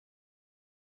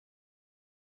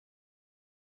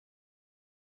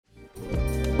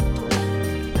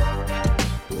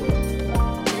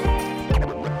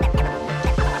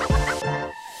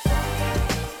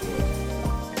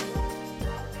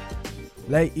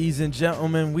Ladies and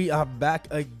gentlemen, we are back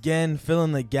again,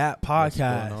 Filling the Gap podcast. What's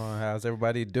going on? How's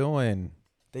everybody doing?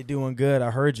 They doing good.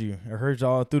 I heard you. I heard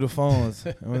y'all through the phones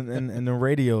and the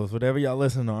radios, whatever y'all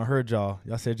listening on. I heard y'all.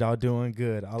 Y'all said y'all doing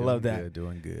good. I love that.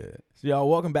 Doing good. So y'all,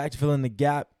 welcome back to Filling the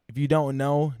Gap. If you don't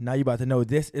know, now you're about to know.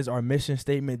 This is our mission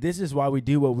statement. This is why we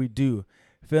do what we do.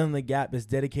 Filling the Gap is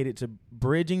dedicated to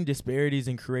bridging disparities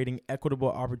and creating equitable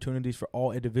opportunities for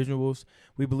all individuals.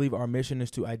 We believe our mission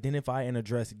is to identify and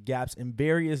address gaps in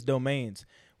various domains.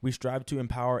 We strive to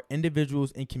empower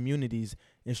individuals and communities,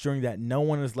 ensuring that no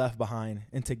one is left behind.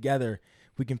 And together,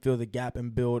 we can fill the gap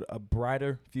and build a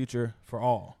brighter future for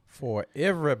all. For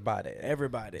everybody.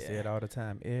 Everybody. I say it all the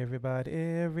time. Everybody.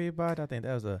 I think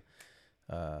that was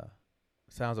a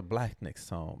Sounds of Blackness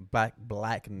song.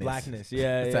 Blackness.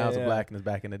 Yeah. Sounds of Blackness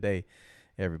back in the day.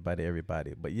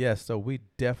 Everybody. But yes, so we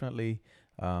definitely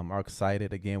are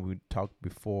excited. Again, we talked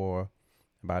before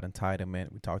about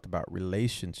entitlement. We talked about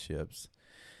relationships.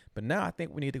 But now I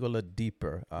think we need to go a little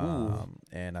deeper.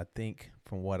 And I think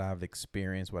from what I've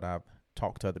experienced, what I've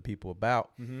talked to other people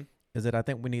about, is that I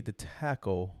think we need to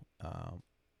tackle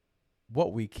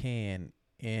what we can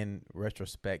in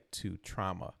retrospect to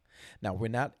trauma. Now, we're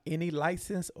not any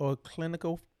licensed or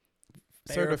clinical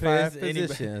certified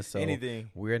physicians, so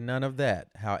anything. We're none of that.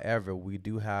 However, we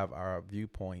do have our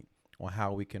viewpoint on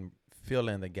how we can fill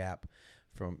in the gap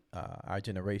from our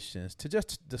generations to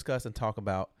just discuss and talk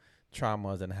about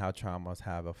traumas and how traumas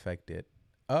have affected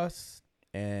us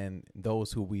and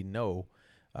those who we know,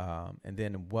 and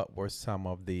then what were some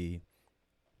of the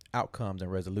outcomes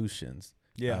and resolutions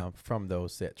from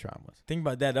those set traumas. Think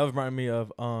about that. That was reminding me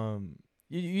of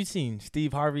you seen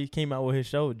Steve Harvey came out with his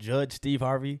show, Judge Steve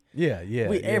Harvey.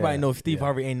 Everybody knows Steve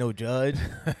Harvey ain't no judge.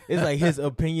 It's like his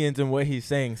opinions and what he's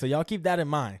saying. So y'all keep that in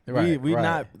mind. We're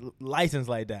not licensed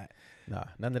like that. No,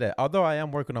 none of that. Although I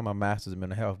am working on my master's in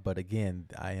mental health, but again,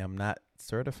 I am not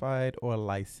certified or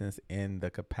licensed in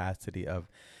the capacity of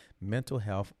mental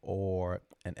health or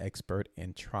an expert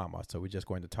in trauma. So we're just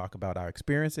going to talk about our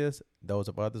experiences, those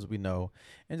of others we know,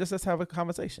 and just let's have a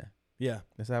conversation. Yeah.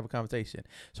 Let's have a conversation.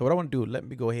 So what I want to do, let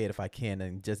me go ahead if I can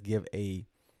and just give a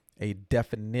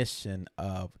definition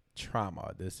of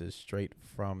trauma. This is straight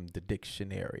from the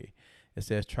dictionary. It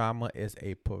says trauma is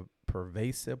a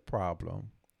pervasive problem.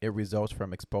 It results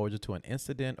from exposure to an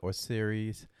incident or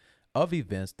series of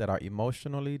events that are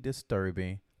emotionally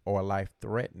disturbing or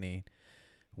life-threatening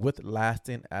with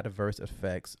lasting adverse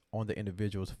effects on the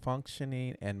individual's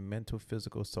functioning and mental,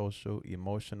 physical, social,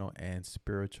 emotional, and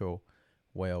spiritual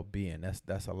well-being.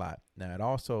 That's a lot. Now, it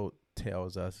also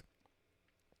tells us,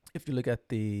 if you look at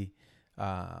the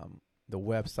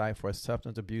website for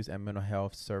Substance Abuse and Mental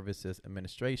Health Services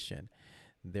Administration,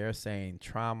 they're saying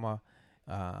trauma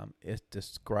is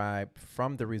described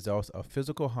from the results of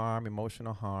physical harm,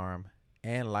 emotional harm,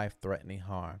 and life-threatening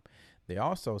harm. They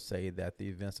also say that the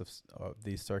events of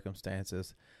these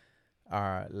circumstances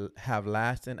have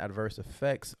lasting adverse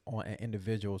effects on an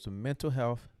individual's mental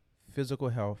health, physical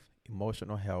health,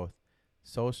 emotional health,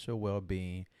 social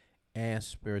well-being, and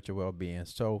spiritual well-being.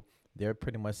 So they're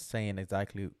pretty much saying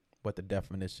exactly what the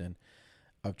definition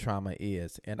of trauma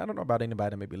is. And I don't know about anybody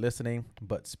that may be listening,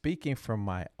 but speaking from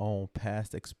my own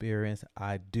past experience,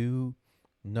 I do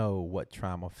know what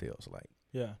trauma feels like.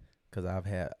 Yeah. Because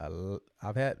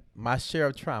I've had my share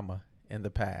of trauma in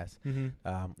the past. And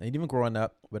even growing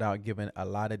up, without giving a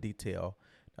lot of detail,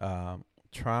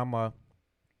 trauma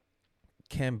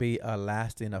can be a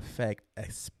lasting effect,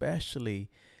 especially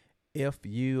if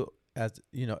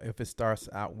if it starts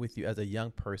out with you as a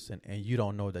young person and you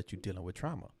don't know that you're dealing with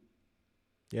trauma.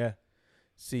 Yeah.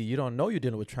 See, you don't know you're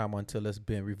dealing with trauma until it's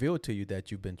been revealed to you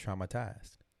that you've been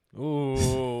traumatized.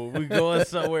 Ooh, we going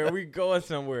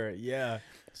somewhere. Yeah.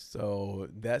 So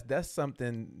that's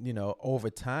something, over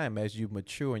time as you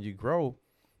mature and you grow,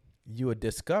 you will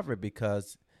discover,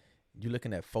 because you're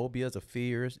looking at phobias or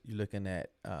fears, you're looking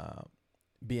at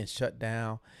being shut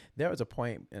down. There was a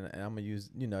point, and I'm going to use,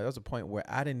 there was a point where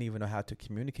I didn't even know how to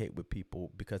communicate with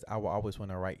people because I would always want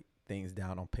to write things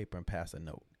down on paper and pass a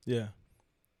note. Yeah.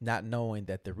 Not knowing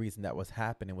that the reason that was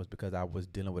happening was because I was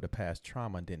dealing with a past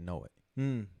trauma and didn't know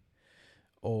it.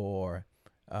 Or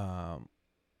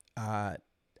I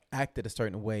acted a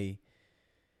certain way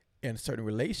in certain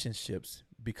relationships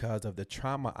because of the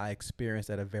trauma I experienced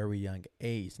at a very young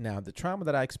age. Now, the trauma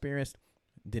that I experienced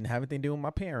didn't have anything to do with my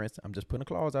parents. I'm just putting a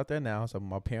clause out there now. So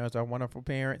my parents are wonderful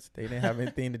parents. They didn't have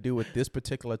anything to do with this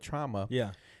particular trauma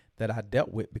that I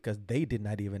dealt with, because they did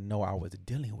not even know I was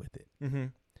dealing with it.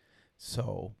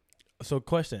 So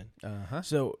question.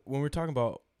 So when we're talking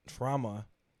about trauma,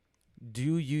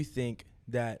 do you think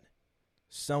that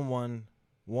someone,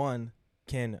 one,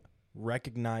 can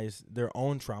recognize their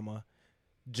own trauma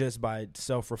just by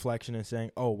self-reflection and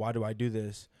saying, oh, why do I do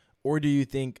this? Or do you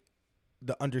think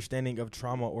the understanding of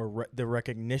trauma or the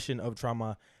recognition of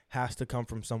trauma has to come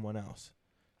from someone else?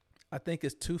 I think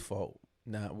it's twofold.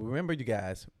 Now, remember, you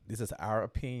guys, this is our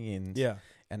opinions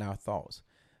and our thoughts.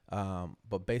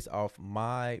 But based off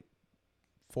my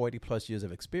 40 plus years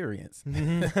of experience,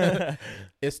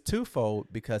 it's twofold,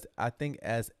 because I think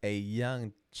as a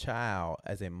young child,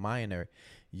 as a minor,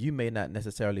 you may not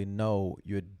necessarily know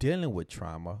you're dealing with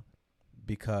trauma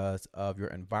because of your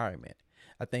environment.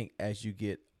 I think as you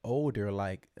get older,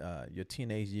 like your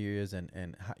teenage years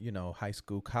and high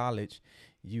school, college,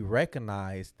 you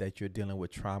recognize that you're dealing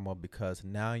with trauma because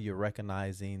now you're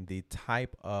recognizing the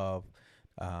type of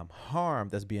harm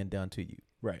that's being done to you,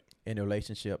 right, in a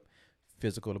relationship,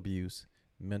 physical abuse,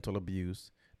 mental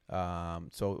abuse.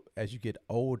 So as you get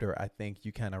older, I think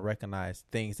you kind of recognize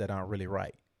things that aren't really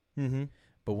right. Mm-hmm.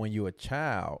 But when you're a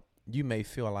child, you may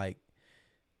feel like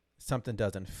something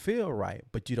doesn't feel right,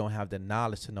 but you don't have the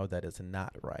knowledge to know that it's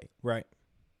not right. Right.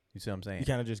 You see what I'm saying? You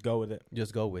kind of just go with it.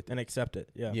 Just go with it. And accept it.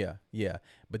 Yeah. Yeah. Yeah.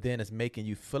 But then it's making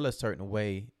you feel a certain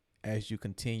way as you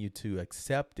continue to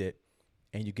accept it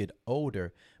and you get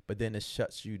older, but then it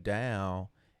shuts you down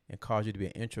and causes you to be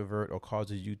an introvert, or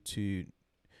causes you to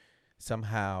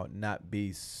somehow not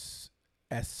be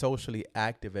as socially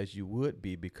active as you would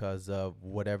be because of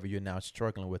whatever you're now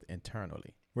struggling with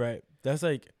internally. Right. That's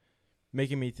like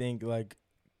making me think, like,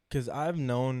 because I've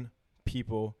known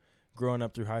people growing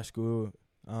up through high school,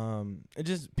 and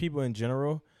just people in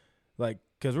general, like,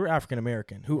 because we're African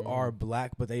American who are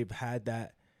black, but they've had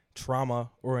that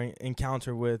trauma or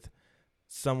encounter with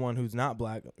someone who's not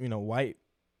black, white,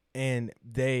 and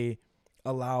they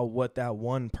allow what that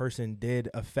one person did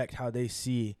affect how they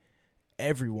see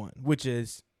everyone, which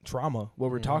is trauma,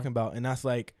 what we're talking about. And that's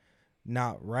like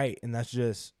not right. And that's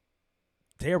just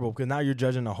terrible, because now you're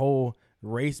judging a whole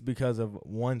race because of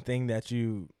one thing that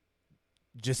you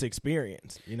just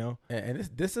experienced, And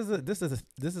this is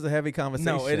a heavy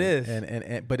conversation. No, it is.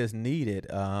 And but it's needed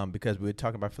because we're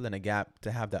talking about filling a gap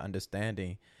to have the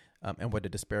understanding and where the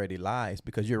disparity lies.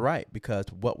 Because you're right. Because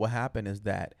what will happen is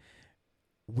that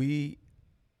we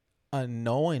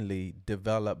unknowingly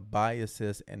develop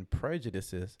biases and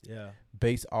prejudices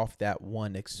based off that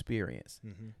one experience,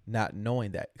 not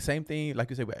knowing that. Same thing, like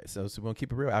you said. So we're gonna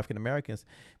keep it real. African Americans,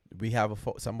 we have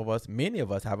many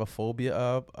of us have a phobia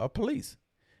of police.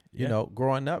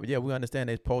 Growing up, we understand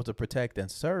they're supposed to protect and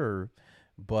serve,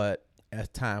 but as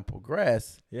time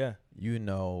progressed,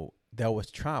 there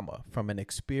was trauma from an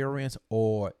experience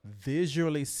or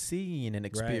visually seeing an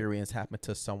experience happen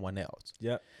to someone else.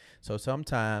 Yeah. So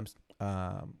sometimes,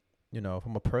 from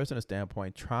a personal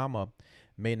standpoint, trauma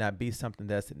may not be something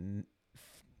that's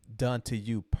done to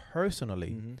you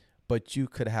personally, but you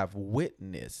could have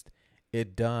witnessed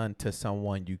it done to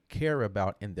someone you care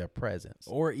about in their presence.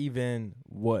 Or even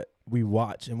what we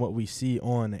watch and what we see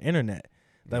on the internet.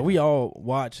 Like, we all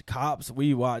watch cops,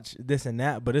 we watch this and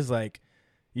that, but it's like,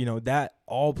 that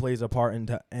all plays a part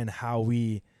in how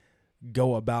we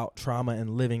go about trauma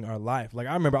and living our life. Like,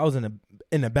 I remember I was in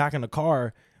the back of the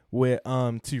car with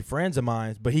two friends of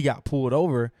mine, but he got pulled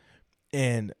over,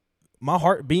 and my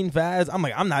heart beating fast. I'm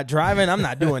like, I'm not driving, I'm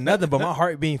not doing nothing, but my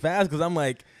heart beating fast, because I'm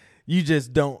like, you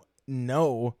just don't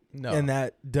know. No. And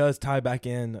that does tie back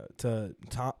in to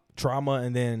trauma,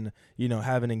 and then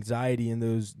having anxiety in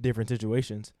those different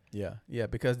situations. Yeah,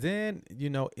 because then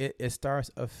it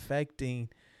starts affecting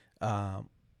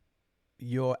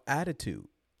your attitude.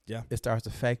 Yeah, it starts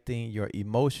affecting your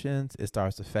emotions. It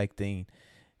starts affecting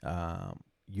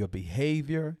your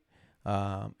behavior,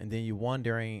 and then you're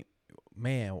wondering,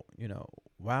 man,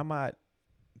 why am I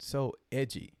so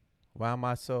edgy? Why am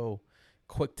I so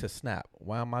quick to snap?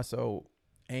 Why am I so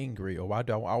angry? Or why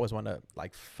do I always want to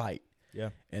fight?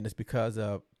 Yeah, and it's because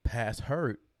of past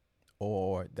hurt,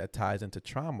 or that ties into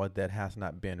trauma that has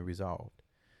not been resolved.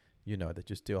 That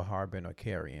you're still harboring or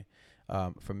carrying.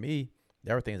 For me,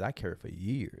 there were things I carried for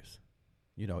years.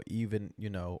 Even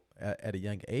at a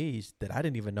young age that I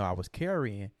didn't even know I was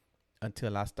carrying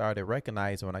until I started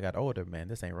recognizing when I got older. Man,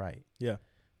 this ain't right. Yeah.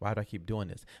 Why do I keep doing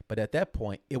this? But at that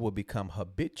point, it will become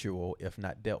habitual if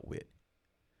not dealt with.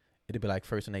 It'll be like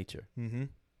first nature.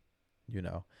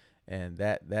 And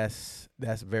that's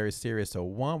very serious. So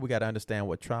one, we got to understand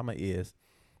what trauma is,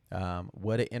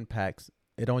 what it impacts.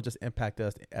 It don't just impact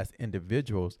us as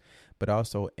individuals, but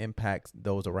also impacts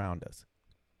those around us.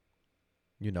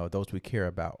 Those we care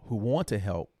about, who want to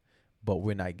help, but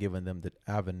we're not giving them the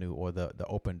avenue or the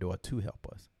open door to help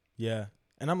us. Yeah.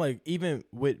 And I'm like, even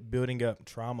with building up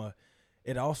trauma,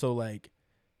 it also it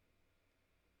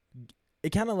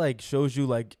kind of shows you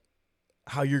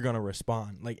how you're gonna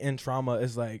respond. Like in trauma,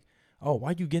 it's like, oh,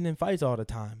 why you getting in fights all the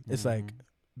time? It's like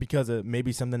because of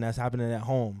maybe something that's happening at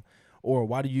home, or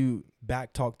why do you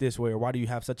back talk this way, or why do you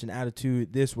have such an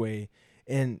attitude this way?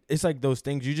 And it's like those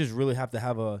things you just really have to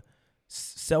have a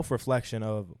self-reflection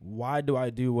of why do I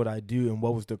do what I do, and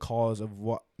what was the cause of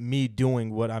me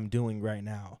doing what I'm doing right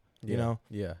now. You know?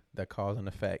 Yeah, that cause and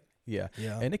effect. Yeah.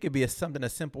 Yeah. And it could be something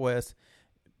as simple as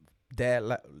dad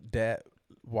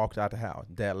walked out the house,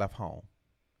 dad left home,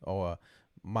 or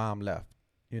mom left,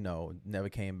 never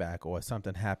came back, or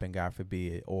something happened, God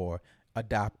forbid, or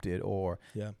adopted, or,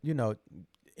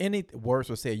 any words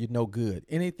will say, no good.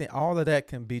 Anything, all of that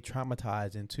can be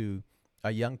traumatized into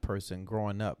a young person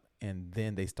growing up, and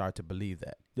then they start to believe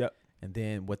that. Yep. And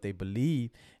then what they believe,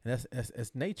 and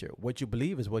that's nature. What you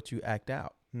believe is what you act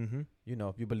out. Mm-hmm.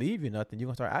 If you believe you're nothing, you're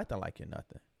going to start acting like you're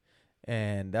nothing.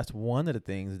 And that's one of the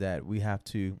things that we have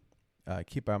to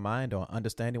keep our mind on,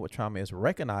 understanding what trauma is,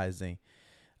 recognizing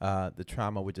the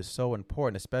trauma, which is so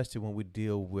important, especially when we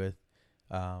deal with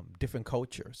different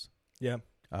cultures. Yeah.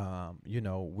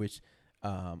 Which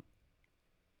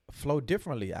flow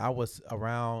differently. I was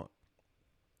around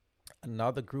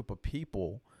another group of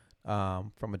people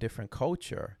from a different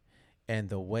culture, and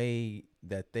the way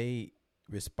that they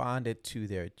responded to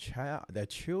their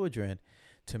children,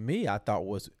 to me, I thought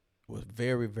was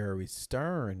very, very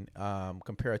stern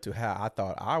compared to how I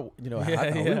thought we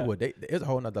would. It's a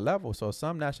whole nother level. So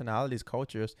some nationalities,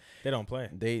 cultures, they don't play.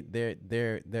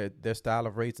 Their style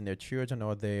of raising their children,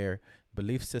 or their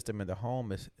belief system in the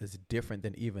home is different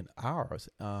than even ours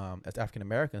as African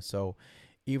Americans. So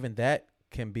even that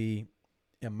can be,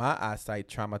 in my eyesight,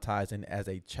 traumatizing as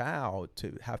a child,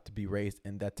 to have to be raised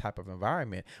in that type of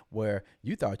environment where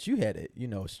you thought you had it,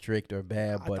 strict or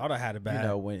bad. But I thought I had it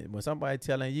bad. When somebody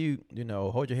telling you,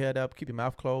 hold your head up, keep your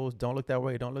mouth closed, don't look that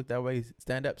way,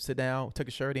 stand up, sit down, tuck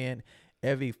your shirt in,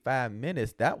 every 5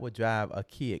 minutes, that would drive a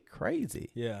kid crazy.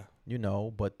 Yeah.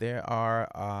 But there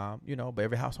are, but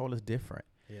every household is different.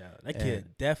 Yeah, that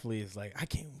kid definitely is like, I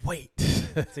can't wait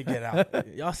to get out.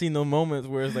 Y'all seen those moments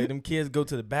where it's like them kids go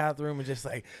to the bathroom and just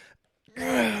like,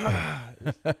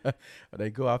 they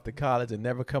go off to college and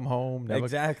never come home.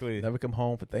 Never come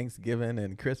home for Thanksgiving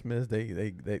and Christmas.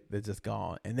 They're just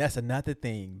gone. And that's another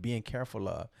thing, being careful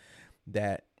of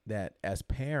that as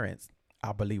parents,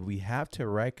 I believe we have to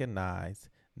recognize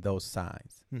those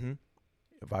signs. Mm-hmm.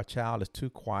 If our child is too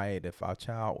quiet,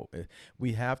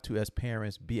 we have to, as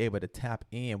parents, be able to tap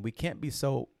in. We can't be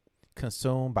so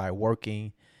consumed by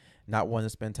working, not wanting to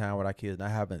spend time with our kids,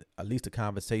 not having at least a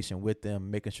conversation with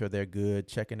them, making sure they're good,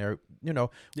 checking their,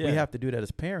 we have to do that as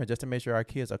parents just to make sure our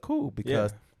kids are cool,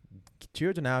 because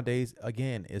children nowadays,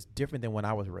 again, is different than when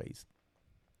I was raised.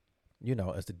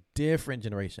 It's a different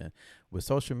generation. With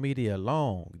social media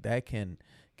alone, that can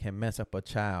mess up a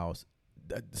child's.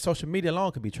 Social media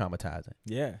alone can be traumatizing.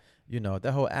 Yeah.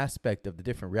 That whole aspect of the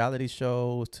different reality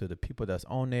shows, to the people that's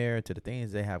on there, to the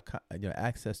things they have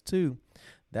access to,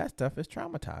 that stuff is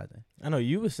traumatizing. I know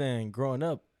you were saying growing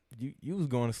up, you was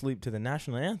going to sleep to the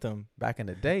national anthem. Back in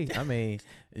the day, I mean,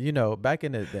 back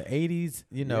in the 80s,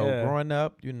 growing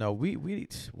up, we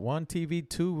one TV,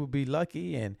 two would be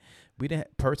lucky, and we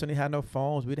didn't personally have no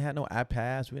phones. We didn't have no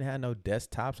iPads. We didn't have no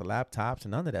desktops or laptops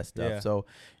and none of that stuff. Yeah. So,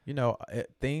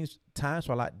 times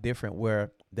were a lot different,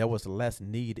 where there was less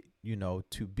need,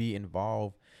 to be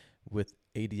involved with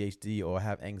ADHD or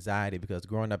have anxiety, because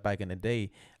growing up back in the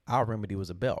day, our remedy was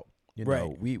a belt.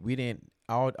 Right. We didn't,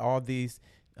 all these,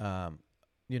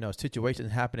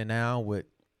 situations happening now with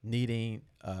needing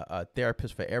a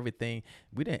therapist for everything.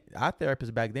 Our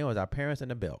therapist back then was our parents and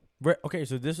the belt. Right. Okay,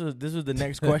 so this was the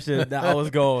next question that I was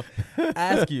going to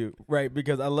ask you, right?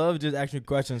 Because I love just asking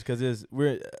questions, because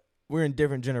we're in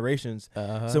different generations.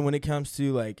 Uh-huh. So when it comes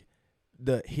to like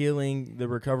the healing, the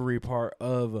recovery part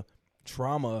of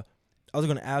trauma, I was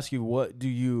going to ask you, what do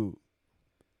you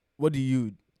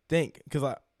think?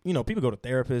 Because people go to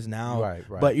therapists now, right.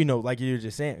 But like you're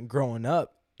just saying, growing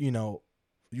up, you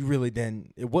really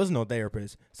it was no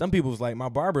therapist. Some people was like, my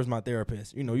barber's my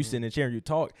therapist. You sit in a chair and you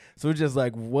talk. So it's just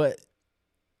like, what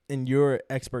in your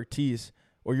expertise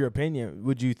or your opinion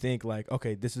would you think like,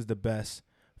 okay, this is the best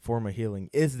form of healing?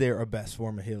 Is there a best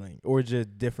form of healing, or it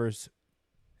just differs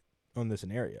on the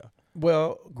scenario?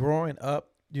 Well, growing up,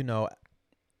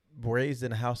 raised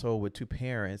in a household with two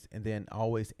parents, and then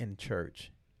always in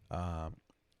church, and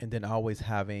then always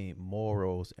having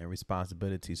morals and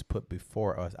responsibilities put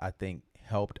before us, I think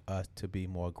helped us to be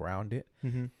more grounded.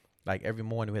 Mm-hmm. Like every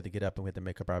morning we had to get up and we had to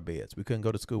make up our beds. We couldn't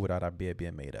go to school without our bed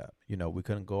being made up. We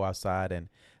couldn't go outside and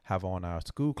have on our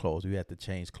school clothes. We had to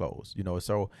change clothes.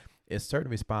 So it's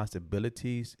certain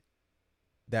responsibilities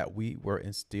that we were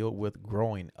instilled with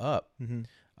growing up,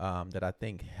 Mm-hmm. that I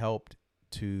think helped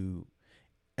to,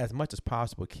 as much as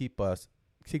possible, keep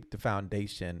the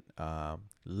foundation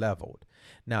leveled.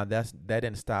 Now that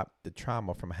didn't stop the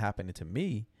trauma from happening to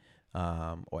me,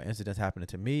 or incidents happening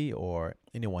to me or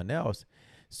anyone else.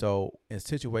 So in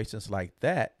situations like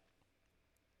that,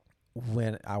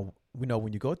 when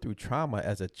you go through trauma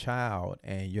as a child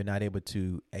and you're not able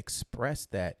to express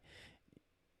that,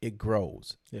 it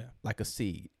grows like a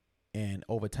seed. And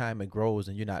over time it grows,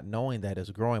 and you're not knowing that it's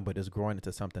growing, but it's growing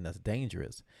into something that's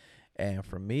dangerous. And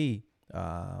for me,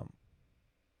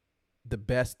 the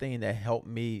best thing that helped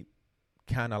me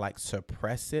kind of like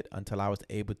suppress it until I was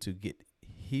able to get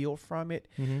healed from it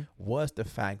was the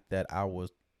fact that I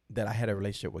had a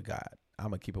relationship with God. I'm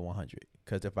going to keep it 100.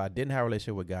 Because if I didn't have a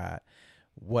relationship with God,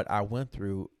 what I went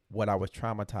through, what I was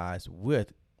traumatized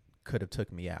with, could have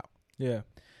took me out. Yeah.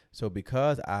 So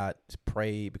because I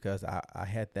prayed, because I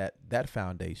had that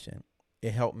foundation,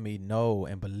 it helped me know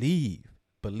and believe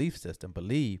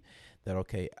that,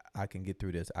 okay, I can get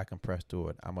through this. I can press through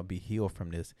it. I'm going to be healed from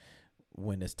this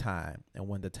when it's time. And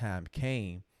when the time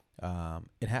came,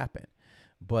 it happened.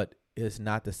 But it's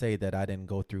not to say that I didn't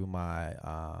go through my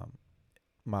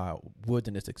my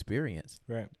wilderness experience,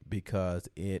 Right? because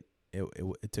it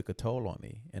took a toll on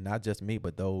me, and not just me,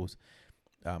 but those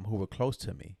who were close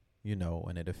to me,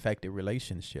 and it affected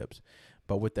relationships.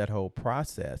 But with that whole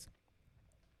process,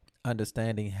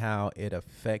 understanding how it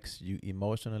affects you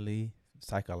emotionally,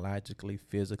 psychologically,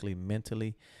 physically,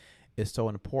 mentally, is so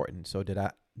important. So did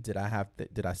I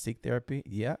seek therapy?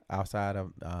 Yeah, outside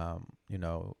of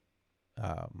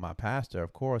my pastor,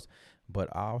 of course,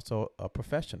 but also a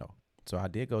professional. So I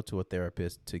did go to a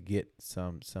therapist to get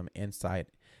some insight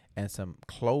and some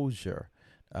closure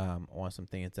on some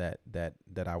things that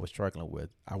I was struggling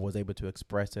with. I was able to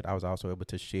express it. I was also able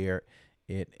to share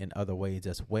it in other ways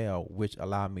as well, which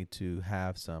allowed me to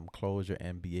have some closure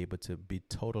and be able to be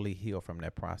totally healed from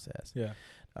that process. Yeah.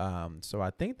 So I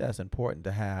think that's important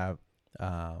to have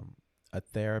a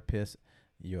therapist,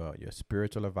 your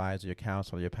spiritual advisor, your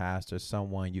counselor, your pastor,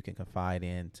 someone you can confide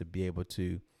in to be able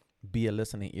to be a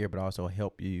listening ear, but also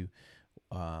help you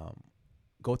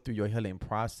go through your healing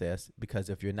process. Because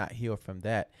if you're not healed from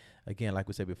that, again, like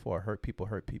we said before, hurt people.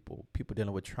 People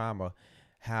dealing with trauma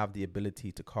have the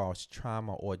ability to cause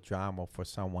trauma or drama for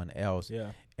someone else.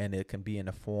 Yeah. And it can be in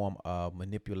the form of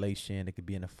manipulation. It could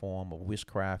be in the form of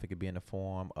witchcraft. It could be in the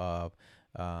form of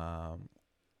woe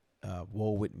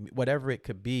with me, whatever it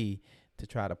could be, to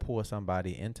try to pull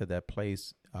somebody into that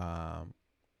place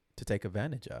to take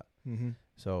advantage of. Mm-hmm.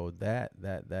 So that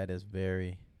is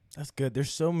very. That's good. There's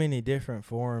so many different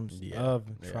forms of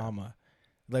trauma.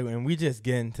 Like when we just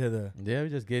get into the we're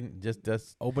just getting just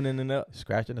opening it up,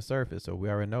 scratching the surface. So we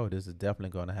already know this is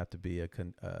definitely going to have to be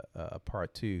a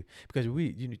part two, because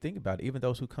you think about it, even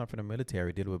those who come from the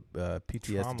military deal with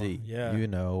PTSD,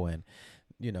 trauma, and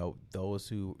those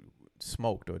who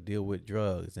smoked or deal with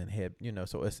drugs and had,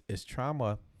 so it's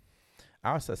trauma.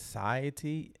 Our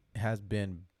society has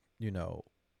been,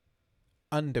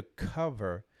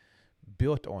 undercover,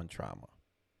 built on trauma.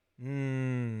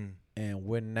 And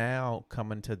we're now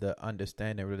coming to the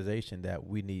understanding, realization that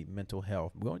we need mental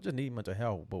health. We don't just need mental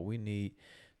health, but we need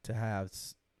to have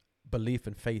belief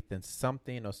and faith in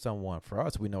something or someone. For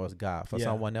us, we know it's God. For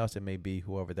someone else, it may be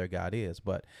whoever their God is.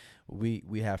 But we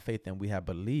have faith and we have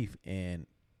belief in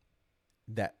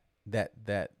that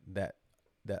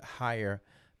higher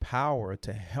power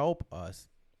to help us,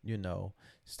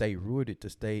 stay rooted, to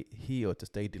stay healed, to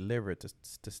stay delivered,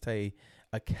 to stay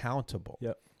accountable.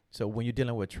 Yep. So when you're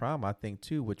dealing with trauma, I think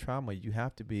too, with trauma, you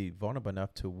have to be vulnerable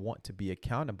enough to want to be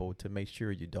accountable, to make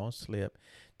sure you don't slip,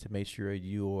 to make sure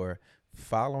you're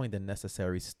following the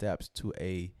necessary steps to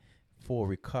a full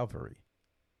recovery.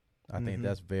 I think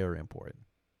that's very important.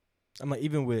 I'm like,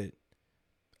 even with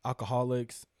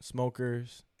alcoholics,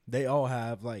 smokers, they all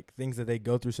have like things that they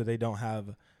go through so they don't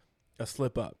have a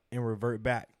slip up and revert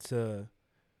back to,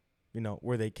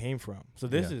 where they came from. So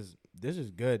this is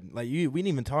good. Like we didn't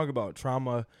even talk about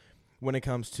trauma when it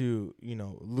comes to,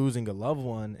 losing a loved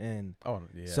one and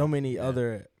so many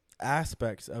other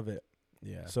aspects of it.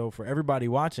 Yeah. So for everybody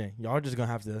watching, y'all just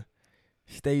gonna have to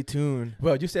stay tuned.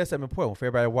 Well, you said something important for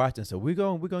everybody watching. So we're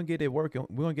gonna get it working.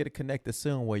 We're gonna get it connected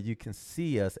soon where you can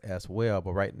see us as well.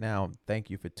 But right now, thank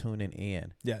you for tuning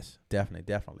in. Yes.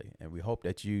 Definitely. And we hope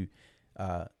that you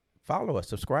follow us,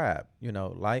 subscribe,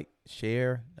 like,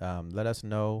 share, let us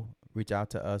know, reach out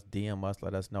to us, DM us,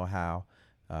 let us know how,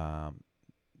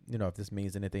 if this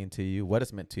means anything to you, what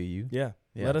it's meant to you. Yeah.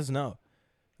 Let us know.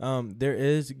 There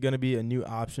is going to be a new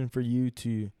option for you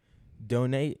to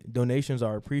donate. Donations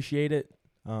are appreciated.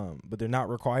 but they're not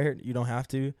required. You don't have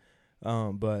to.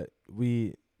 But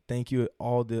we thank you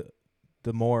all the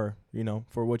more,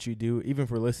 for what you do, even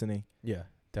for listening. Yeah,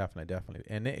 definitely.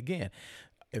 And then, again,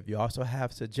 if you also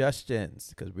have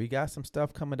suggestions, because we got some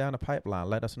stuff coming down the pipeline,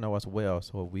 let us know as well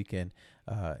so we can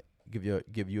give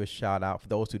you a shout out. For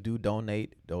those who do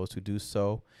donate, those who do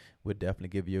so, we'll definitely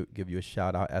give you a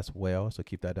shout out as well. So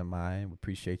keep that in mind. We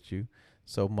appreciate you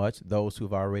so much. Those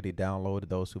who've already downloaded,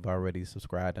 those who've already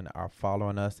subscribed and are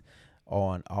following us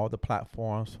on all the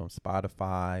platforms, from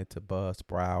Spotify to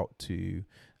Buzzsprout to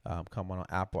come on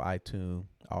Apple, iTunes,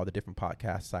 all the different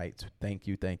podcast sites. Thank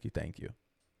you. And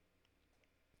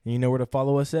you know where to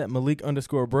follow us at?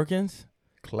 Malik_Brookins.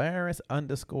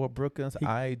 Clarence_Brookins,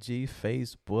 IG,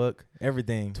 Facebook,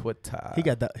 everything, Twitter. He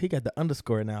got the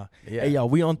underscore now. Yeah. Hey, y'all,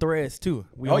 we on Threads too.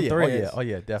 Threads. Oh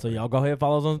yeah, definitely. So y'all go ahead and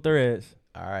follow us on Threads.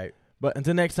 All right. But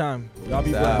until next time, y'all be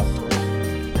blessed.